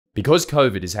Because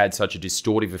COVID has had such a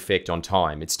distortive effect on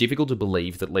time, it's difficult to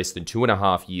believe that less than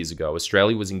 2.5 years ago,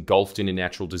 Australia was engulfed in a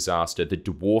natural disaster that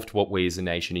dwarfed what we as a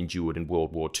nation endured in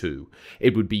World War II.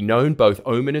 It would be known both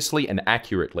ominously and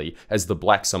accurately as the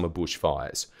Black Summer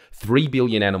bushfires. 3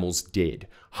 billion animals dead,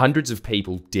 hundreds of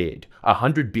people dead,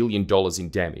 $100 billion in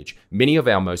damage, many of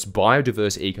our most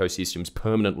biodiverse ecosystems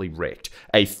permanently wrecked,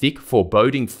 a thick,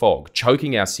 foreboding fog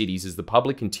choking our cities as the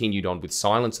public continued on with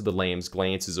Silence of the Lambs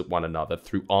glances at one another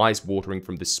through eyes watering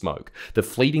from the smoke. The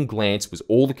fleeting glance was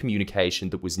all the communication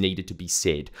that was needed to be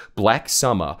said. Black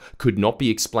Summer could not be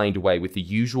explained away with the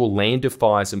usual land of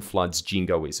fires and floods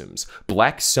jingoisms.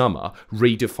 Black Summer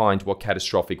redefined what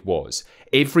catastrophic was.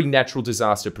 Every natural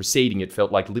disaster preceding it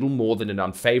felt like little more than an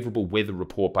unfavourable weather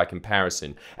report by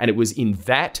comparison, and it was in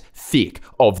that thick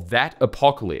of that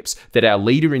apocalypse that our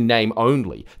leader in name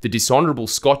only, the dishonourable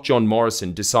Scott John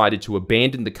Morrison, decided to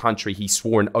abandon the country he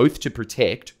swore an oath to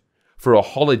protect for a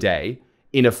holiday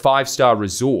in a 5-star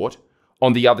resort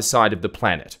on the other side of the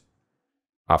planet.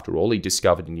 After all, he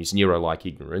discovered in his Nero-like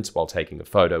ignorance while taking a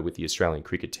photo with the Australian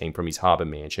cricket team from his harbour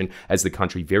mansion as the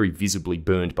country very visibly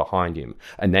burned behind him.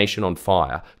 A nation on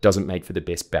fire doesn't make for the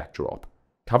best backdrop.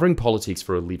 Covering politics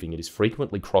for a living, it has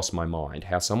frequently crossed my mind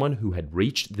how someone who had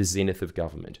reached the zenith of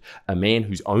government, a man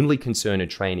whose only concern and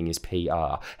training is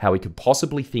PR, how he could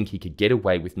possibly think he could get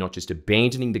away with not just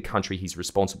abandoning the country he's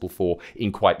responsible for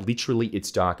in quite literally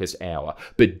its darkest hour,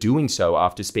 but doing so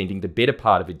after spending the better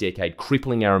part of a decade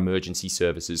crippling our emergency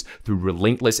services through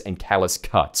relentless and callous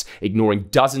cuts, ignoring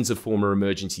dozens of former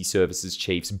emergency services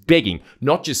chiefs, begging,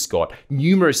 not just Scott,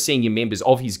 numerous senior members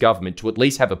of his government to at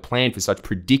least have a plan for such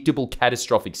predictable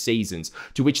catastrophic seasons,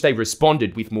 to which they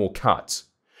responded with more cuts.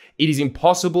 It is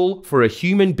impossible for a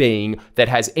human being that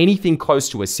has anything close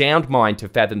to a sound mind to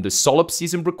fathom the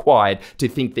solipsism required to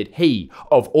think that he,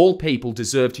 of all people,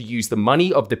 deserved to use the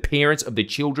money of the parents of the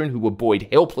children who were buoyed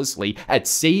helplessly at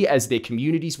sea as their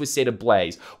communities were set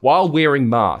ablaze, while wearing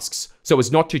masks, so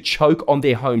as not to choke on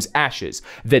their home's ashes,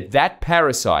 that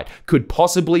parasite could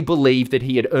possibly believe that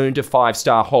he had earned a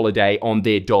 5-star holiday on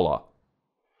their dollar.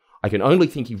 I can only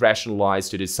think he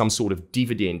rationalised it as some sort of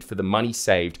dividend for the money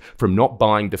saved from not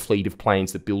buying the fleet of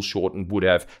planes that Bill Shorten would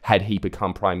have had he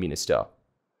become Prime Minister.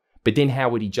 But then how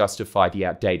would he justify the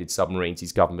outdated submarines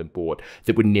his government bought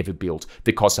that were never built,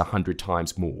 that cost 100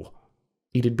 times more?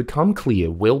 It had become clear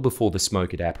well before the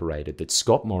smoke had apparated that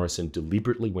Scott Morrison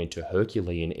deliberately went to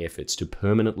Herculean efforts to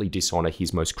permanently dishonour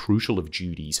his most crucial of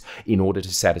duties in order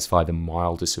to satisfy the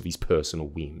mildest of his personal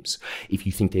whims. If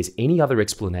you think there's any other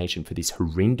explanation for this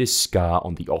horrendous scar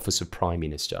on the office of Prime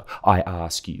Minister, I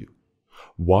ask you,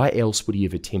 why else would he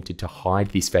have attempted to hide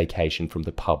this vacation from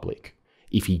the public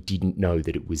if he didn't know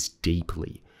that it was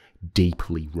deeply,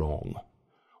 deeply wrong?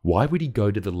 Why would he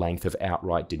go to the length of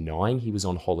outright denying he was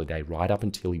on holiday right up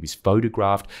until he was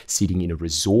photographed sitting in a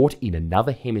resort in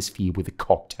another hemisphere with a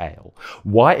cocktail?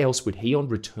 Why else would he on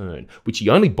return, which he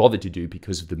only bothered to do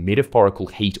because of the metaphorical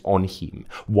heat on him,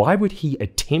 why would he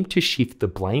attempt to shift the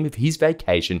blame of his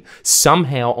vacation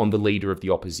somehow on the leader of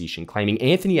the opposition, claiming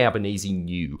Anthony Albanese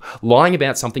knew, lying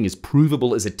about something as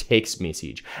provable as a text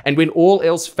message, and when all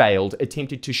else failed,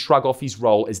 attempted to shrug off his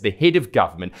role as the head of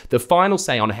government, the final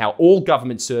say on how all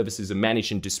government services are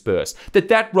managed and dispersed,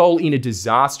 that role in a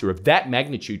disaster of that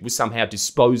magnitude was somehow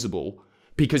disposable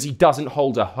because he doesn't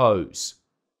hold a hose.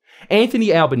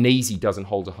 Anthony Albanese doesn't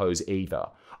hold a hose either.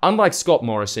 Unlike Scott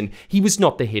Morrison, he was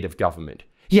not the head of government.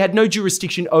 He had no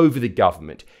jurisdiction over the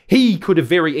government. He could have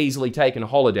very easily taken a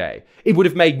holiday. It would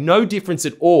have made no difference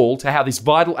at all to how this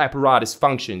vital apparatus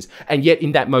functions, and yet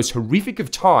in that most horrific of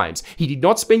times, he did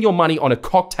not spend your money on a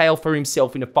cocktail for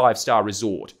himself in a 5-star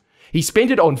resort. He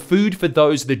spent it on food for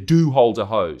those that do hold a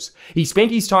hose. He spent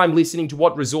his time listening to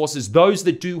what resources those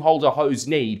that do hold a hose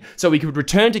need so he could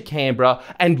return to Canberra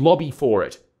and lobby for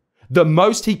it. The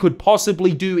most he could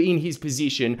possibly do in his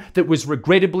position that was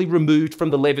regrettably removed from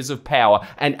the levers of power.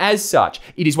 And as such,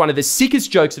 it is one of the sickest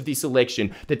jokes of this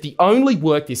election that the only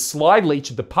work this sly leech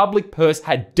of the public purse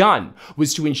had done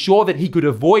was to ensure that he could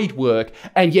avoid work,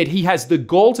 and yet he has the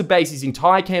gall to base his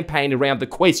entire campaign around the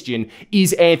question,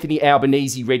 is Anthony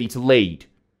Albanese ready to lead?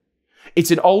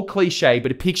 It's an old cliche,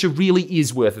 but a picture really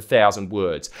is worth 1,000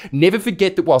 words. Never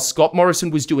forget that while Scott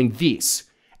Morrison was doing this,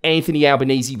 Anthony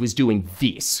Albanese was doing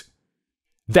this.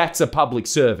 That's a public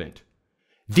servant.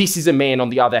 This is a man, on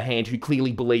the other hand, who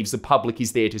clearly believes the public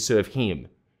is there to serve him.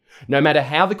 No matter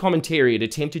how the commentariat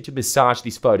attempted to massage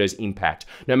this photo's impact,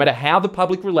 no matter how the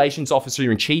public relations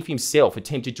officer-in-chief himself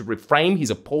attempted to reframe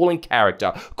his appalling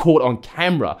character caught on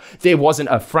camera, there wasn't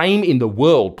a frame in the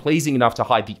world pleasing enough to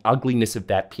hide the ugliness of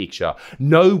that picture.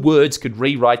 No words could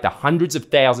rewrite the hundreds of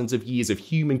thousands of years of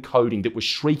human coding that was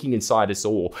shrieking inside us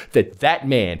all that that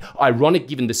man, ironic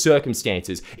given the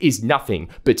circumstances, is nothing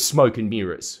but smoke and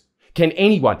mirrors. Can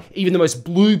anyone, even the most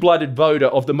blue-blooded voter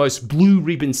of the most blue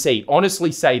ribbon seat,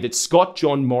 honestly say that Scott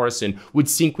John Morrison would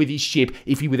sink with his ship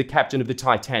if he were the captain of the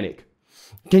Titanic?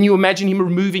 Can you imagine him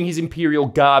removing his imperial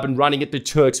garb and running at the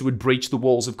Turks who had breached the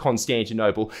walls of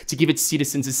Constantinople to give its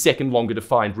citizens a second longer to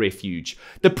find refuge?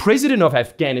 The president of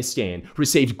Afghanistan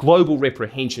received global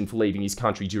reprehension for leaving his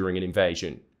country during an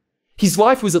invasion. His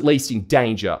life was at least in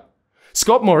danger.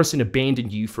 Scott Morrison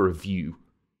abandoned you for a view.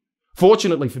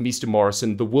 Fortunately for Mr.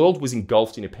 Morrison, the world was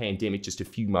engulfed in a pandemic just a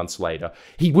few months later.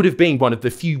 He would have been one of the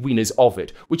few winners of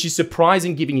it, which is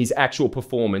surprising given his actual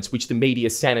performance, which the media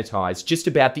sanitised, just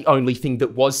about the only thing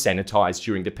that was sanitised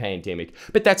during the pandemic.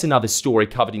 But that's another story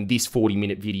covered in this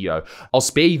 40-minute video. I'll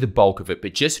spare you the bulk of it,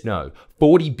 but just know,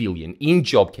 $40 billion in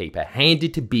JobKeeper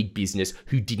handed to big business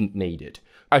who didn't need it.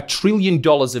 $1 trillion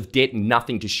of debt and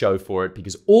nothing to show for it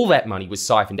because all that money was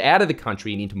siphoned out of the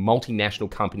country and into multinational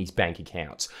companies' bank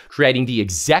accounts, creating the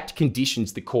exact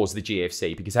conditions that caused the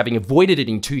GFC because having avoided it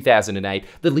in 2008,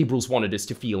 the Liberals wanted us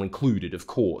to feel included, of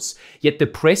course. Yet the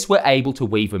press were able to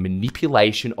weave a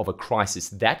manipulation of a crisis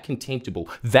that contemptible,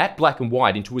 that black and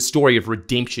white into a story of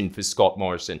redemption for Scott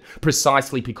Morrison,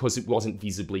 precisely because it wasn't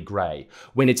visibly grey.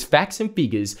 When it's facts and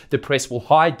figures, the press will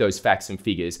hide those facts and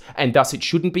figures, and thus it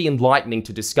shouldn't be enlightening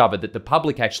to discover that the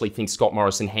public actually thinks Scott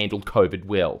Morrison handled COVID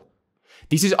well.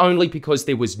 This is only because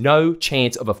there was no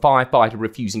chance of a firefighter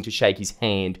refusing to shake his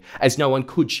hand, as no one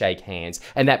could shake hands,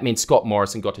 and that meant Scott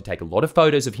Morrison got to take a lot of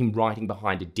photos of him writing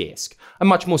behind a desk. A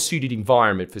much more suited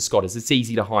environment for Scott as it's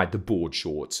easy to hide the board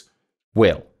shorts.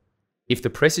 Well, if the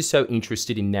press is so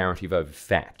interested in narrative over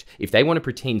fact, if they want to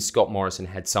pretend Scott Morrison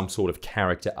had some sort of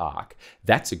character arc,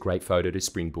 that's a great photo to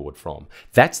springboard from.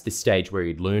 That's the stage where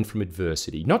he'd learn from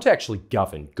adversity, not to actually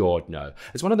govern, God no.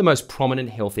 As one of the most prominent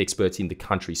health experts in the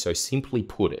country so simply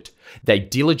put it, they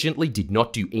diligently did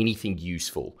not do anything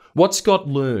useful. What Scott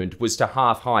learned was to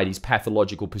half hide his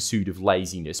pathological pursuit of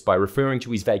laziness by referring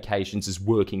to his vacations as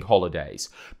working holidays.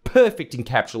 Perfect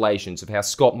encapsulations of how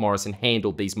Scott Morrison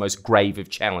handled these most grave of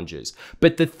challenges.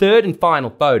 But the third and final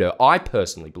photo, I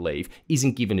personally believe,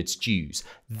 isn't given its dues.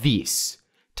 This,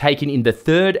 taken in the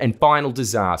third and final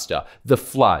disaster, the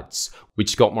floods, which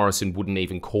Scott Morrison wouldn't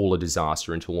even call a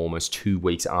disaster until almost 2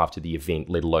 weeks after the event,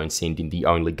 let alone send in the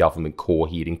only government corps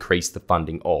he had increased the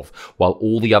funding of, while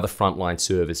all the other frontline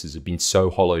services have been so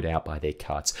hollowed out by their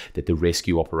cuts that the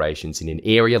rescue operations in an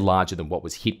area larger than what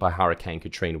was hit by Hurricane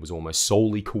Katrina was almost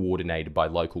solely coordinated by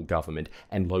local government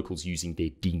and locals using their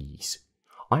dinghies.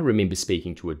 I remember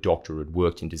speaking to a doctor who had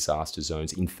worked in disaster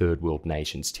zones in third world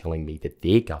nations telling me that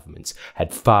their governments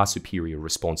had far superior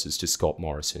responses to Scott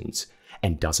Morrison's.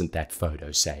 And doesn't that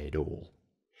photo say it all?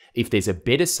 If there's a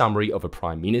better summary of a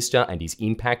Prime Minister and his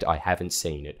impact, I haven't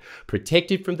seen it.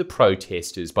 Protected from the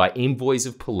protesters by envoys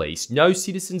of police, no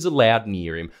citizens allowed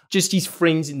near him, just his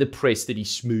friends in the press that he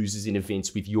schmoozes in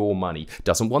events with your money.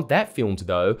 Doesn't want that filmed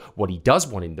though. What he does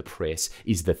want in the press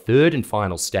is the third and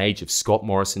final stage of Scott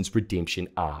Morrison's redemption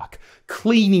arc.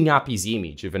 Cleaning up his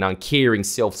image of an uncaring,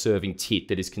 self-serving tit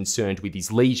that is concerned with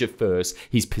his leisure first,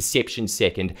 his perception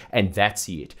second, and that's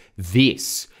it.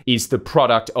 This is the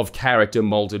product of character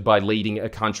moulded by leading a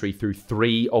country through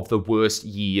 3 of the worst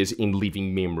years in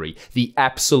living memory, the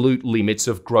absolute limits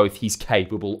of growth he's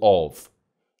capable of.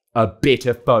 A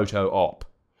better photo op.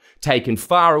 Taken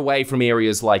far away from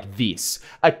areas like this,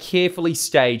 a carefully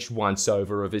staged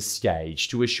once-over of a stage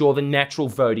to assure the natural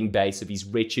voting base of his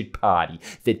wretched party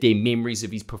that their memories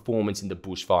of his performance in the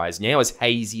bushfires, now as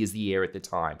hazy as the air at the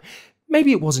time,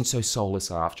 maybe it wasn't so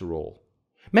soulless after all.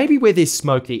 Maybe where there's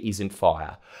smoke there isn't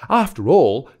fire. After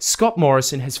all, Scott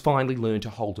Morrison has finally learned to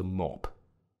hold a mop.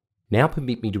 Now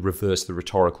permit me to reverse the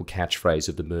rhetorical catchphrase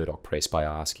of the Murdoch press by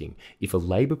asking, if a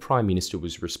Labour Prime Minister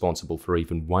was responsible for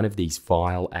even one of these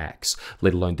vile acts,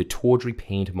 let alone the tawdry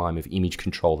pantomime of image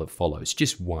control that follows,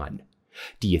 just one,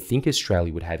 do you think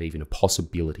Australia would have even a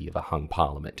possibility of a hung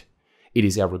parliament? It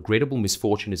is our regrettable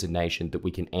misfortune as a nation that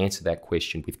we can answer that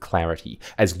question with clarity,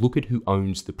 as look at who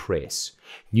owns the press.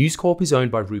 News Corp is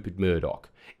owned by Rupert Murdoch.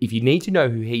 If you need to know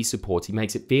who he supports, he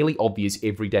makes it fairly obvious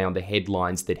every day on the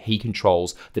headlines that he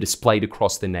controls that are splayed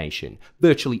across the nation.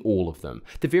 Virtually all of them.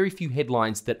 The very few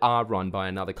headlines that are run by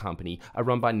another company are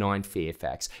run by Nine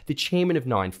Fairfax. The chairman of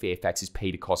Nine Fairfax is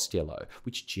Peter Costello,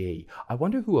 which, gee, I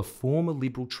wonder who a former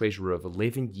Liberal treasurer of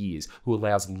 11 years who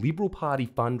allows Liberal Party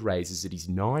fundraisers at his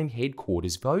Nine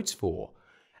headquarters votes for.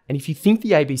 And if you think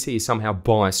the ABC is somehow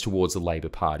biased towards the Labor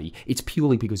Party, it's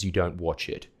purely because you don't watch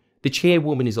it. The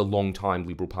chairwoman is a long-time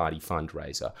Liberal Party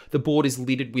fundraiser. The board is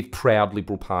littered with proud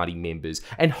Liberal Party members,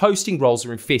 and hosting roles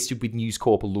are infested with News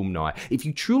Corp alumni. If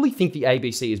you truly think the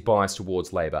ABC is biased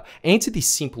towards Labor, answer this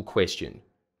simple question.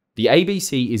 The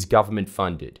ABC is government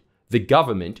funded. The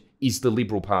government is the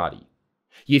Liberal Party.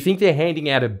 You think they're handing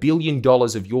out $1 billion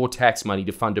of your tax money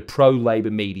to fund a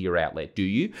pro-Labor media outlet, do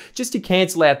you? Just to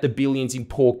cancel out the billions in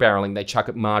pork barrelling they chuck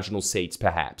at marginal seats,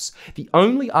 perhaps. The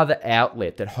only other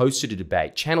outlet that hosted a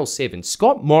debate, Channel 7,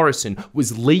 Scott Morrison,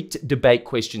 was leaked debate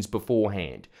questions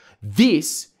beforehand.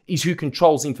 This is who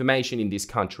controls information in this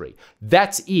country.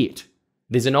 That's it.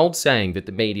 There's an old saying that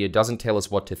the media doesn't tell us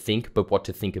what to think, but what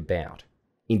to think about.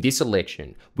 In this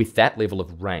election, with that level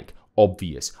of rank,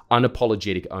 obvious,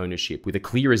 unapologetic ownership with a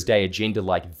clear-as-day agenda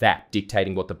like that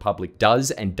dictating what the public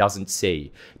does and doesn't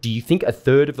see, do you think a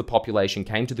third of the population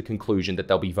came to the conclusion that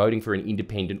they'll be voting for an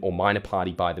independent or minor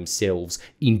party by themselves,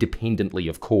 independently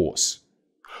of course?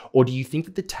 Or do you think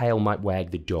that the tail might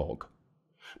wag the dog?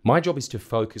 My job is to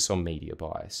focus on media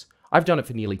bias. I've done it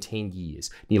for nearly 10 years,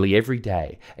 nearly every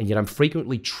day, and yet I'm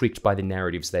frequently tricked by the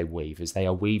narratives they weave, as they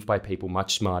are weaved by people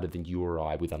much smarter than you or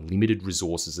I with unlimited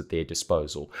resources at their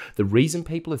disposal. The reason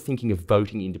people are thinking of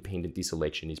voting independent this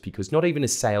election is because not even a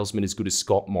salesman as good as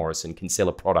Scott Morrison can sell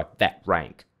a product that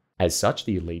rank. As such,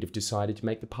 the elite have decided to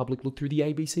make the public look through the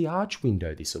ABC arch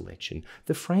window this election.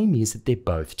 The frame is that they're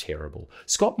both terrible.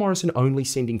 Scott Morrison only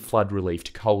sending flood relief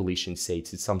to coalition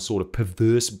seats is some sort of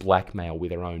perverse blackmail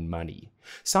with their own money.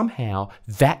 Somehow,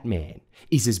 that man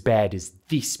is as bad as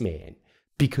this man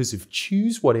because of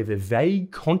choose whatever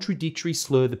vague, contradictory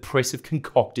slur the press have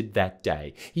concocted that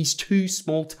day. He's too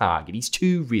small target, he's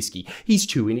too risky, he's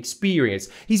too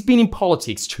inexperienced, he's been in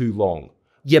politics too long.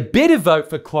 You better vote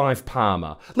for Clive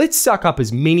Palmer. Let's suck up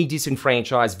as many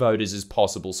disenfranchised voters as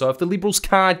possible, so if the Liberals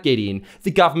can't get in, the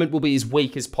government will be as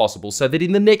weak as possible, so that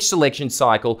in the next election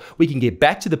cycle, we can get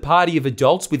back to the party of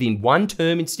adults within one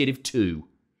term instead of two.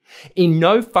 In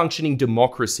no functioning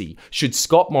democracy should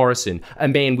Scott Morrison, a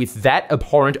man with that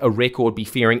abhorrent a record, be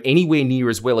faring anywhere near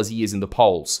as well as he is in the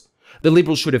polls. The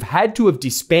Liberals should have had to have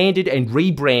disbanded and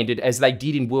rebranded as they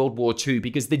did in World War II,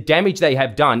 because the damage they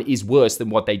have done is worse than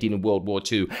what they did in World War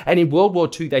II. And in World War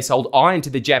II, they sold iron to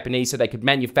the Japanese so they could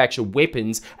manufacture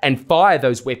weapons and fire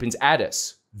those weapons at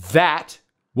us. That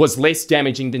was less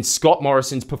damaging than Scott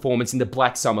Morrison's performance in the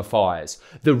Black Summer fires.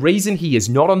 The reason he is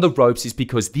not on the ropes is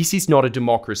because this is not a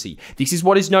democracy. This is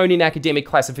what is known in academic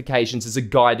classifications as a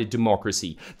guided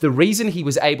democracy. The reason he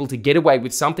was able to get away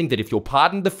with something that, if you'll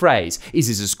pardon the phrase, is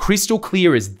as crystal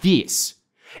clear as this,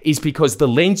 is because the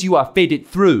lens you are fed it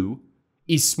through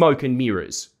is smoke and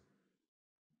mirrors.